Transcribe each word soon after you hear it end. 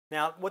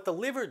Now, what the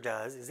liver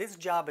does is its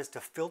job is to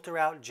filter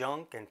out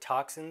junk and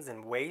toxins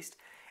and waste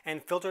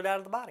and filter it out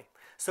of the body.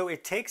 So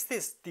it takes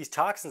these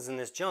toxins and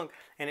this junk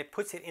and it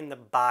puts it in the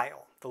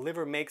bile. The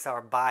liver makes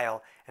our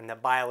bile, and the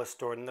bile is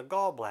stored in the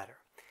gallbladder.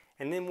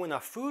 And then when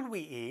our food we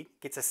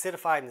eat gets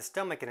acidified in the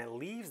stomach and it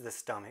leaves the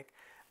stomach,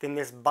 then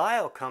this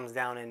bile comes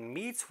down and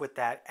meets with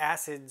that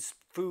acid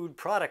food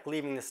product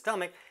leaving the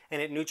stomach,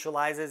 and it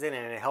neutralizes it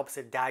and it helps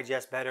it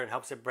digest better and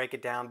helps it break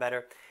it down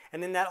better.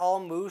 And then that all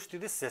moves through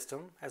the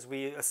system as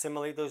we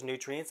assimilate those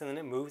nutrients, and then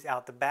it moves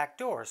out the back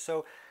door.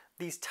 So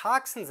these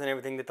toxins and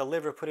everything that the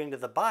liver put into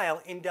the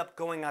bile end up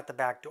going out the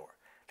back door.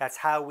 That's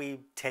how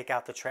we take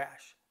out the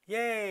trash.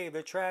 Yay,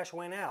 the trash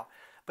went out.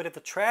 But if the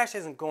trash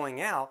isn't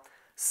going out,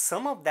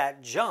 some of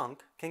that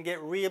junk can get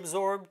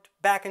reabsorbed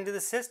back into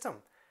the system.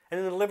 And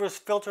then the liver's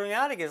filtering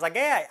out again. It's like,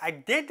 hey, I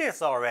did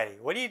this already.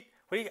 Why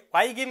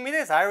are you giving me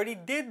this? I already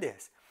did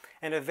this.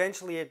 And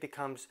eventually it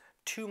becomes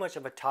too much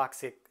of a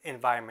toxic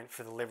environment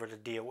for the liver to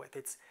deal with.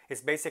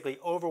 It's basically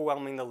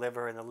overwhelming the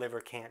liver, and the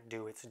liver can't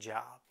do its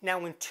job. Now,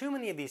 when too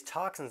many of these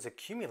toxins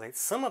accumulate,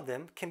 some of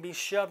them can be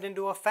shoved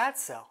into a fat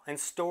cell and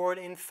stored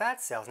in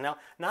fat cells. Now,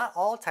 not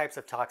all types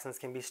of toxins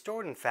can be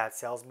stored in fat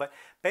cells, but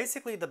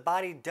basically the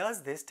body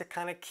does this to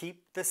kind of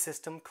keep the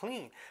system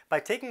clean. By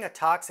taking a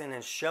toxin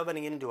and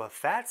shoving it into a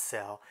fat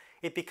cell,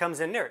 it becomes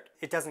inert.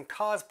 It doesn't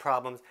cause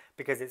problems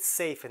because it's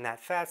safe in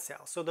that fat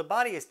cell. So the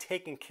body is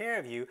taking care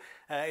of you.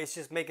 It's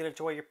just making it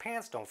to where your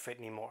pants don't fit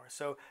anymore.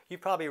 So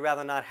you'd probably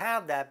rather not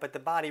have that, but the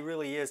body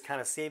really is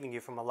kind of saving you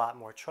from a lot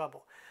more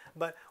trouble.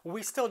 But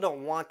we still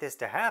don't want this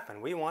to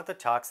happen. We want the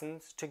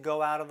toxins to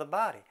go out of the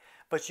body.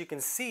 But you can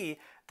see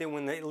that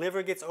when the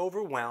liver gets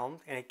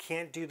overwhelmed and it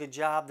can't do the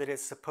job that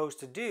it's supposed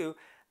to do,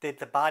 that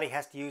the body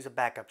has to use a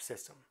backup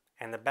system.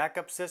 And the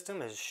backup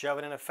system is shove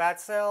it in a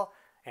fat cell,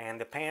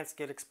 and the pants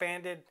get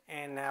expanded,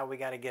 and now we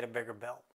got to get a bigger belt.